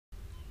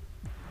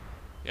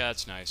Yeah,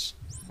 that's nice.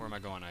 Where am I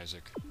going,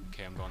 Isaac?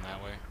 Okay, I'm going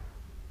that way.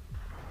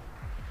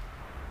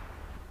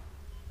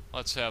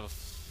 Let's have a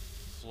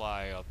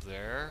fly up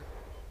there.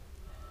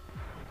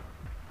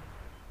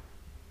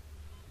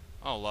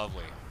 Oh,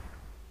 lovely.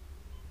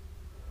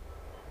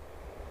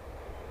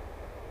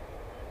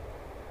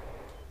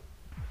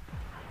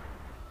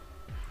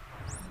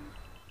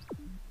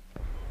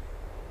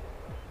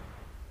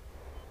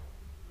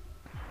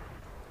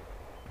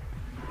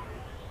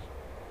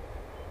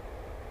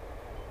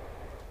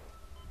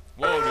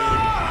 Whoa,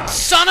 dude.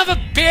 Son of a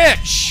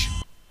bitch!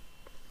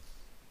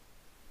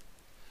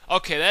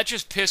 Okay, that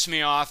just pissed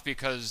me off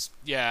because,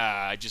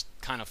 yeah, I just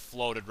kind of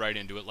floated right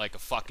into it like a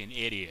fucking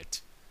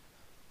idiot.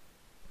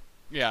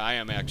 Yeah, I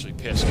am actually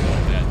pissed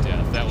about that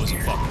death. That was a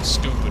fucking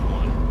stupid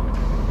one.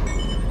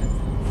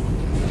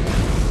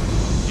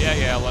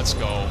 Yeah, let's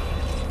go.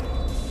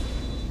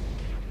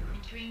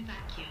 Entering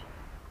vacuum.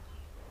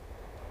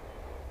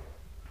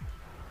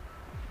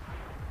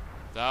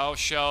 Thou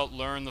shalt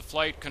learn the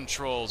flight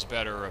controls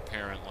better,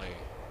 apparently.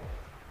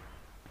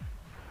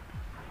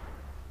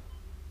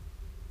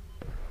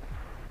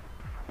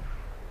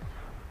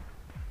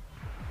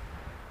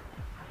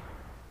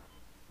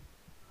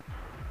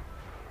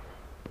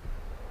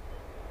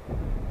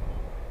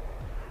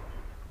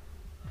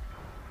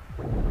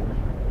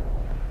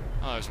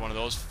 Oh, there's one of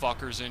those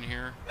fuckers in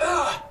here.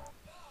 Of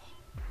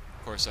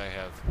course, I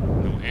have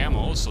no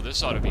ammo, so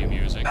this ought to be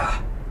amusing.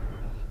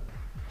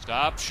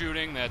 Stop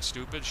shooting that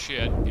stupid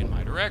shit in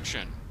my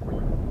direction.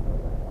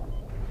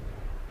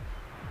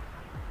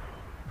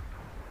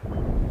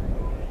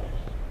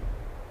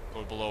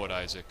 Go below it,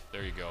 Isaac.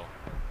 There you go.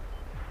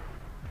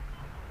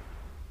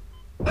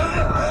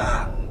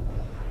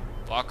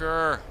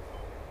 Fucker!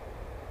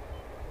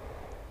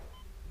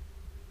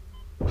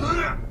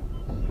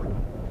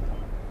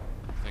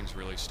 Things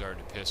really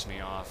started to piss me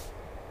off.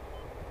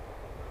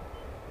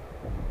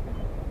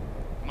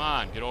 Come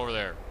on, get over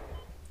there.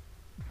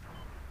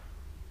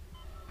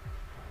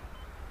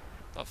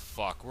 The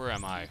fuck? Where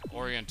am I?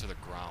 Orient to the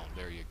ground.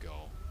 There you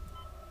go.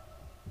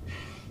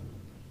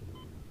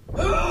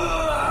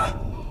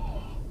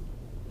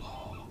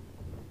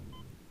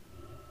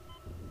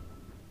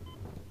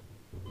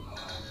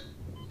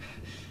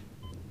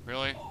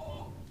 Really?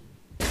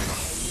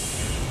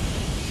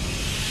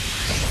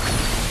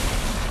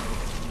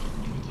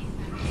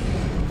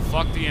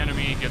 Fuck the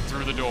enemy, get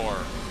through the door.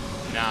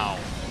 Now.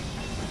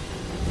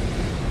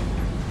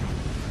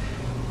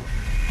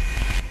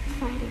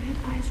 Fighting it,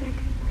 Isaac.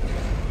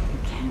 You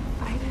can't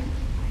fight it.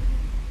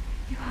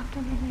 You have to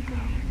let me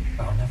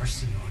go. I'll never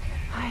see you again.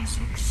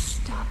 Isaac,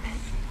 stop it.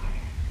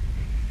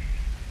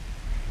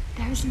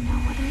 There's no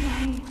other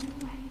way.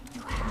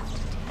 You have to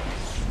take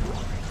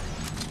it.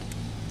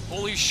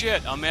 Holy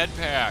shit, a med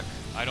pack.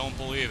 I don't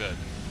believe it.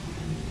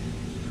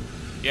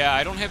 Yeah,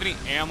 I don't have any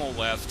ammo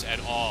left at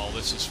all.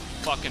 This is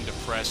fucking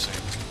depressing.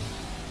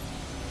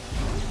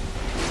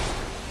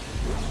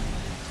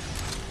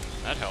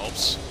 That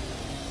helps.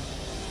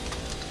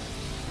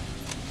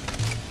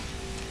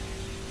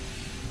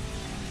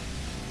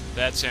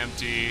 That's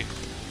empty.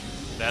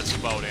 That's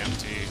about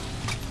empty.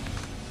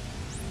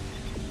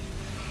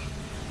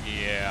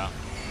 Yeah,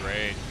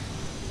 great.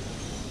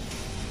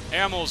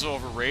 Ammo's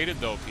overrated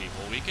though,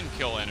 people. We can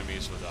kill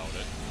enemies without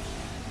it.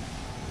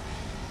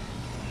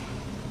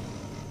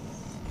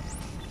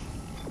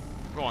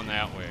 Going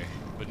that way.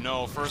 But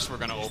no, first we're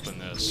gonna open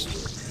this.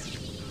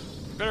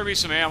 Better be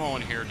some ammo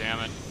in here, damn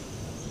it.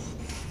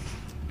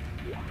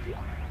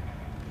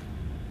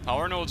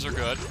 Power nodes are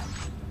good.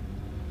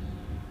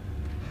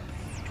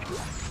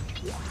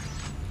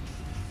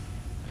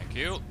 Thank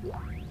you.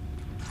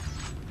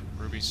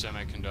 Ruby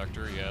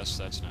semiconductor, yes,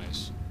 that's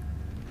nice.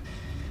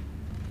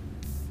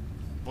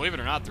 Believe it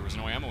or not, there was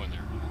no ammo in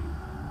there.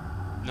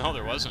 No,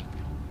 there wasn't.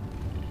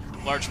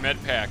 Large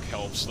med pack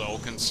helps, though,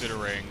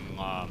 considering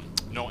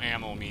no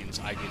ammo means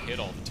I get hit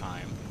all the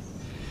time.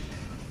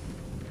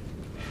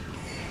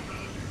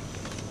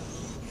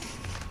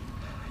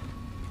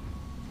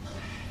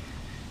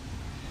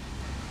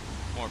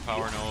 More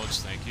power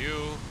nodes, thank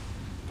you.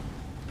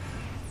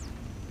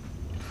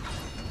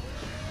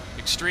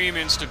 Extreme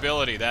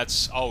instability,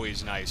 that's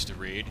always nice to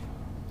read,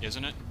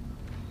 isn't it?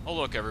 Oh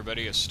look,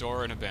 everybody, a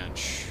store and a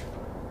bench.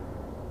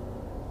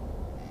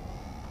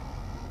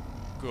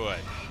 Good.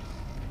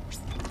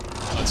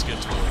 Let's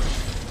get to work.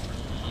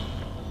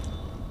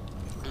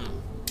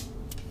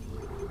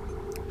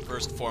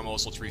 First and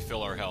foremost, let's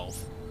refill our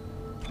health.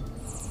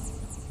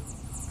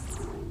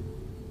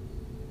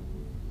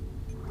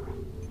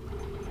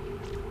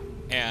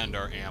 And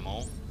our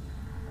ammo.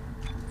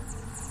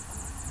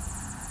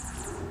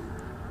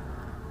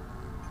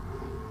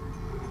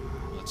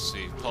 Let's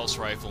see, pulse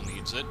rifle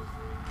needs it.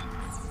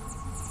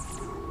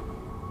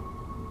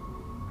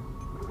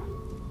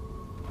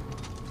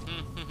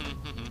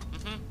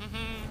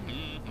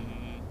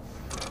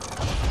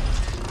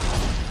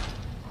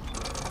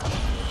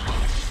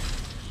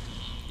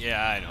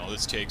 Yeah, I know,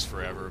 this takes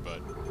forever,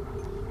 but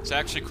it's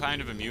actually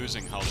kind of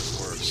amusing how this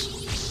works.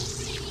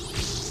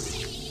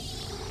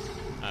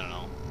 I don't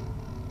know.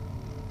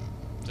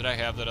 Did I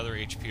have that other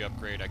HP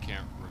upgrade? I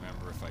can't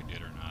remember if I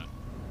did or not.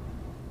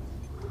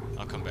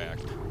 I'll come back.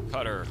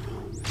 Cutter.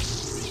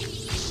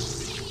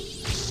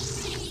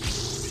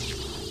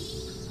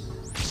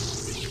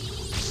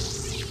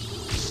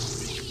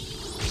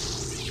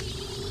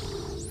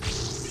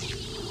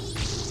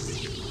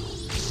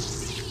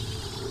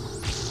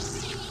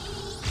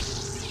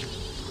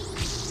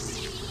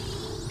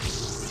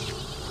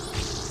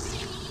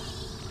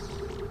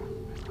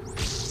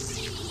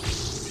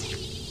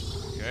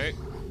 Okay.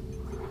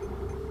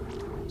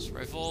 This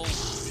rifle.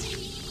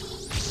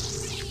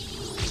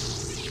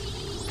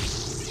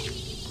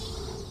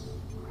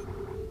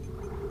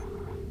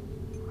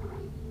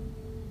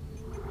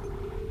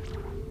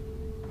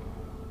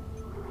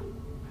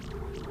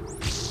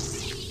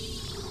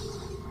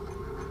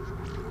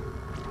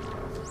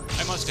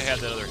 I must have had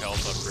that other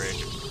health upgrade.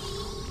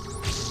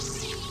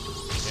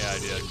 Yeah, I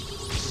did.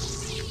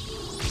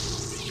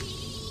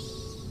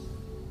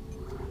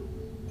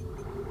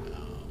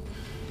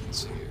 Let's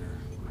see here.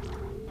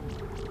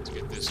 Let's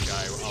get this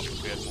guy up a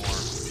bit more.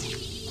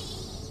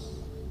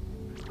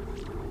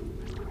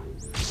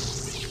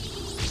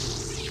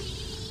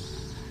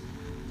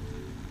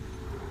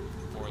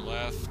 Four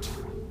left.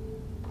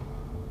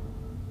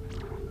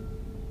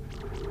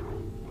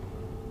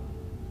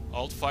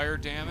 Alt fire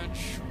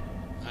damage?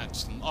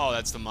 That's the, oh,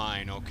 that's the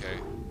mine, okay.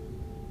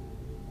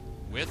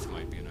 Width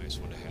might be a nice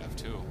one to have,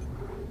 too.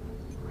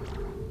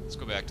 Let's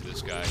go back to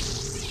this guy.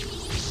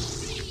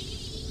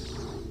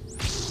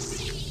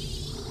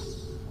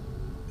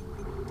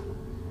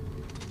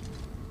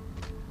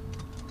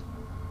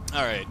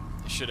 Alright,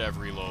 should have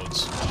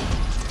reloads.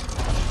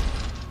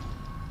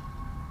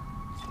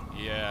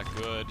 Yeah,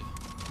 good.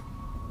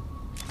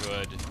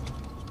 Good.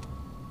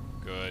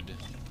 Good.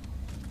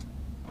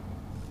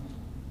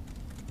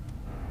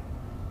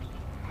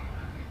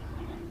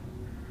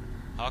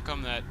 How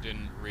come that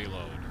didn't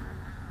reload?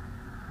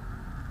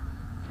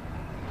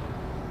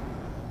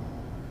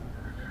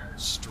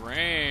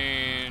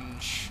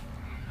 Strange.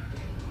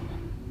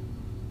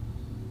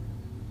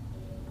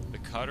 The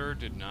cutter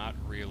did not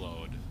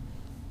reload.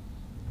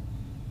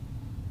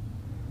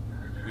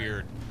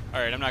 Weird.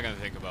 Alright, I'm not gonna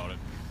think about it.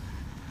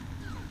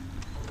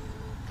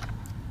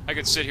 I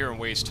could sit here and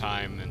waste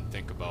time and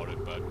think about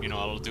it, but, you know,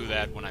 I'll do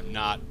that when I'm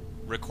not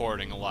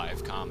recording a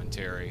live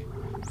commentary.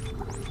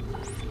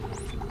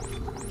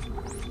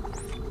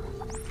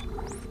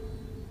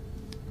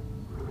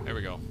 There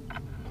we go.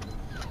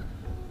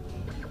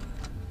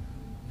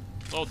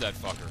 Load that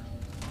fucker.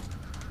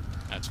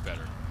 That's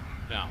better.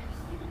 Now.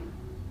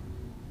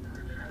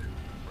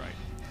 Right.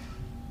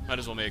 Might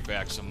as well make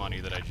back some money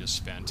that I just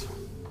spent.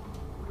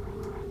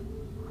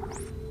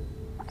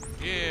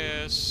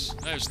 Yes.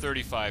 That was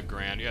 35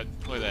 grand. Yeah,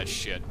 look at that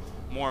shit.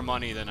 More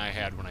money than I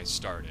had when I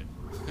started.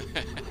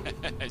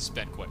 I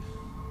spent quite...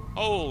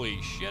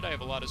 Holy shit, I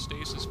have a lot of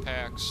stasis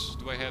packs.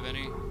 Do I have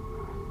any?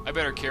 I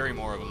better carry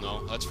more of them,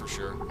 though. That's for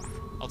sure.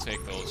 I'll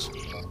take those.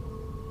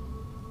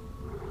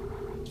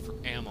 It's for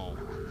ammo.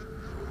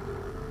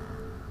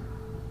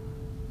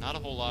 Not a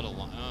whole lot of...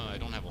 I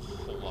don't have a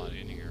whole lot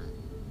in here.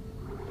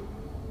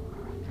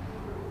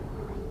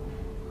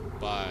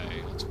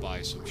 Let's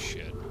buy some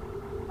shit.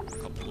 A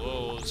couple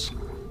of those.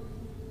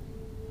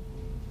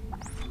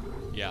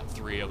 Yeah,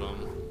 3 of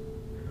them.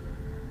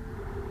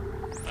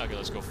 Okay,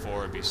 let's go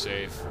forward, be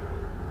safe.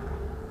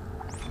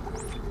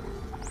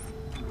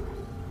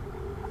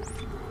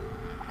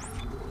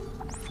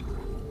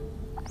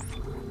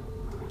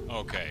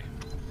 Okay.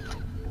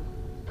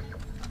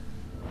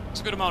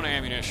 It's a good amount of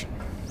ammunition.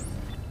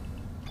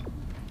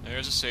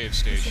 There's a save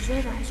station. This is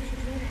it, Isaac.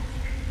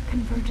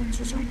 Convergence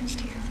is almost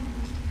here.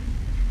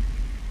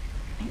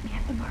 Meet me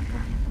at the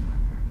marker.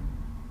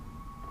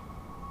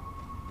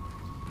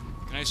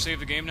 Can I save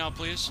the game now,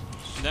 please?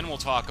 And then we'll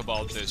talk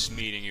about this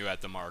meeting you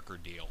at the marker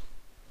deal.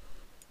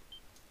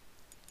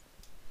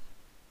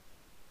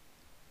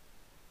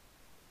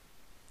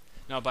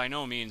 Now, by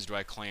no means do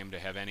I claim to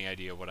have any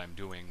idea what I'm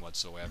doing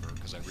whatsoever,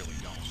 because I really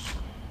don't.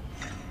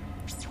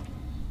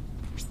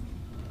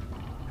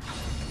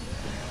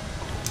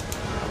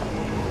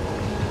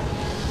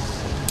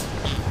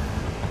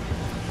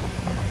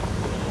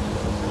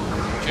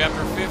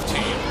 Chapter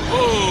 15.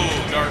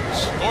 Ooh, dark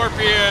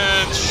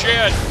scorpions!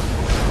 Shit!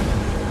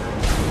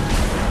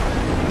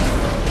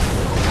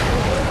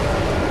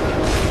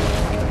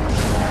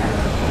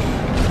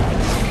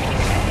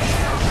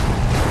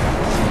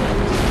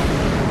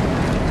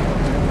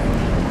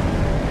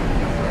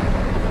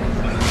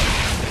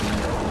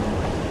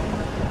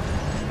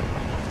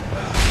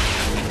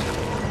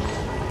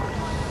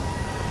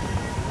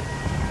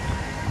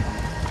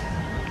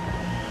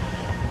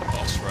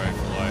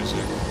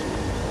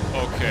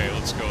 Okay,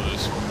 let's go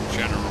this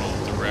general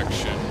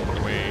direction.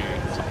 Wait.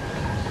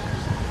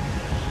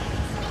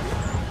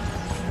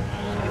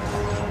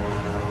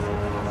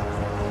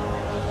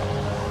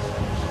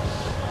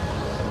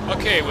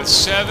 Okay, with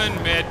 7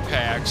 med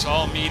packs,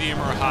 all medium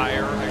or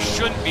higher, I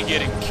shouldn't be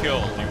getting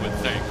killed, you would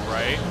think,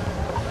 right?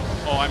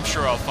 Oh, I'm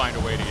sure I'll find a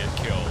way to get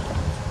killed.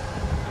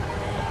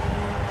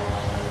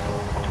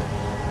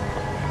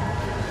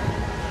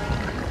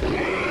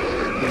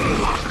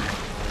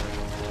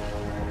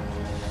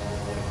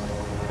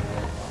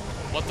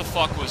 the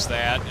fuck was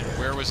that? And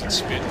where was it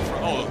spitting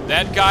from? Oh,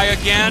 that guy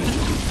again?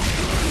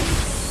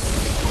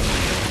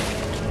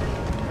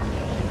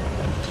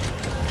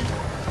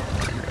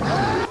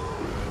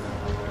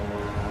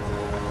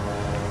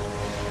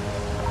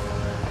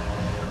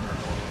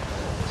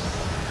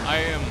 I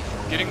am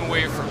getting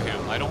away from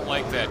him. I don't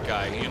like that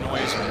guy. He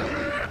annoys me.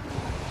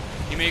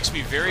 He makes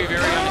me very, very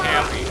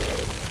unhappy.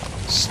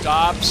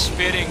 Stop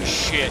spitting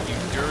shit, you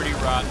dirty,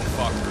 rotten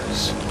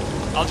fuckers.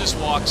 I'll just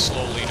walk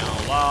slowly now.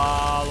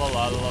 La la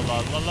la la la la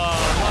la la.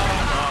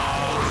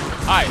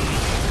 Hi.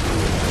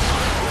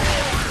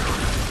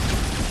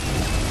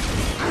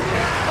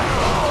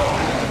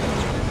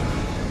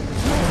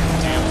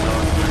 Damn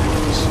dark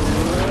windows.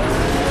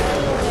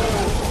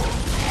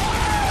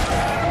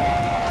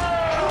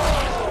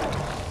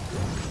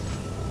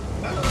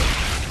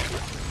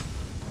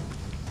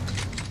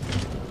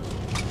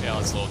 Yeah,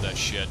 let's load that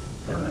shit.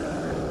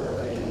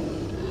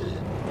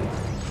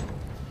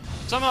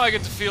 Somehow I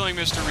get the feeling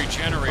Mr.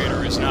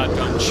 Regenerator is not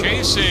done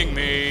chasing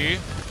me.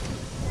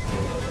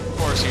 Of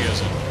course he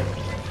isn't.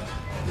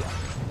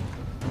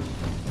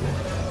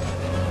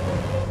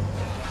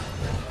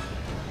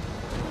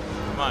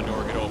 Come on,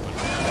 door, get open.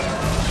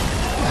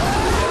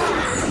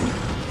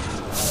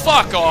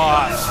 Fuck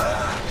off!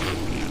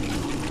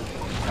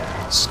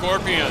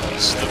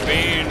 Scorpions, the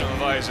bane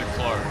of Isaac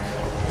Clarke.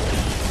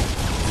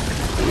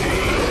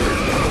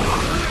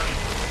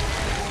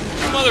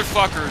 You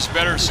motherfuckers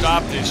better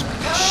stop this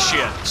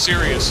shit.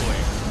 Seriously.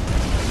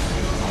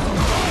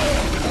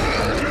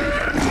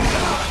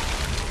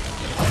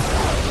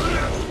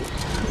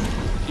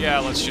 Yeah,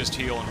 let's just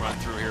heal and run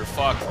through here.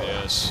 Fuck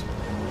this.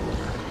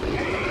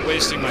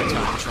 Wasting my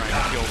time trying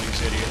to kill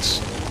these idiots.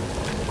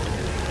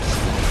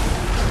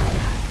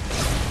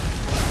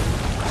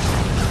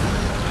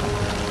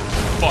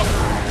 Fuck.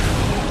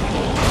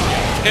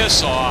 Yeah,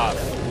 piss off.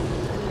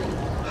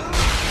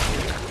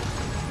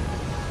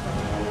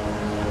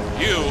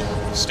 You,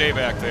 stay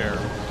back there.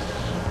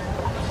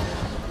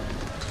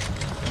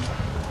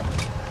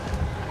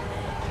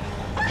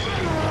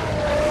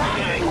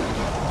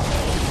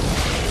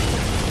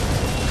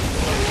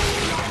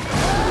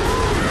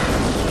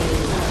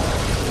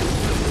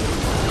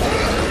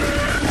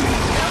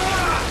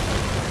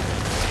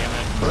 Damn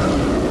it.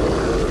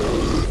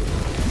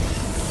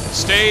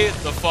 Stay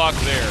the fuck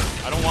there.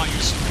 I don't want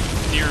you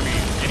near me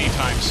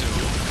anytime soon.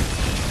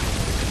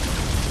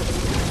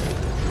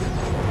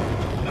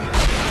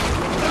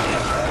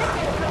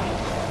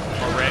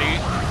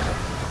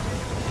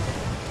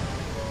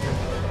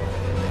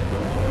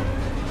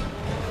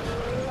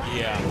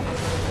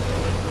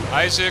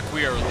 Isaac,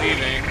 we are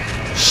leaving.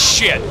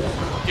 Shit!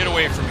 Get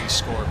away from me,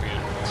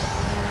 Scorpion.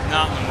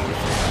 Not in the mood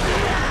for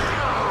you.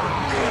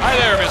 Hi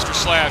there, Mr.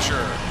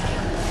 Slasher.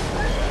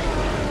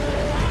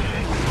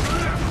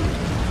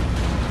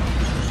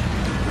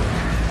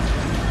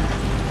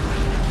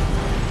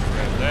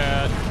 Grab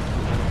that.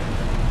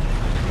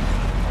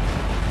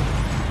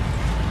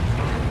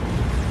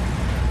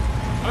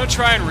 I'm gonna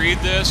try and read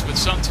this, but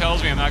something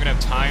tells me I'm not gonna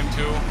have time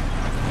to.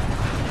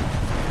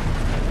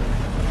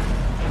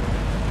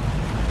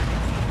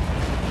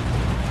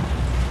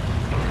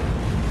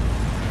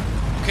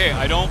 Okay,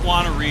 I don't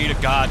want to read a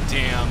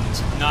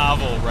goddamned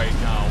novel right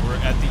now. We're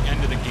at the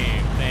end of the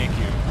game. Thank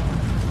you.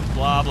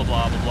 Blah, blah,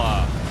 blah, blah,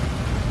 blah.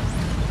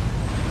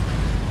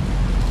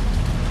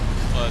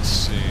 Let's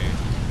see.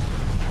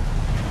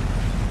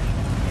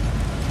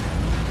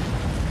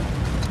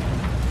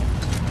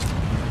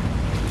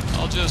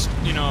 I'll just,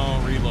 you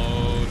know,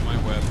 reload my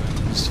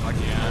weapons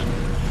again.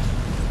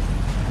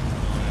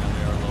 Oh, yeah,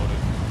 they are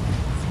loaded.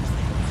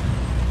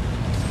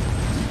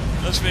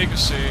 Let's make a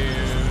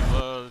save.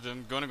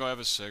 I'm gonna go have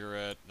a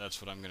cigarette.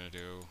 That's what I'm gonna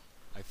do.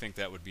 I think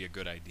that would be a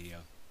good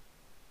idea.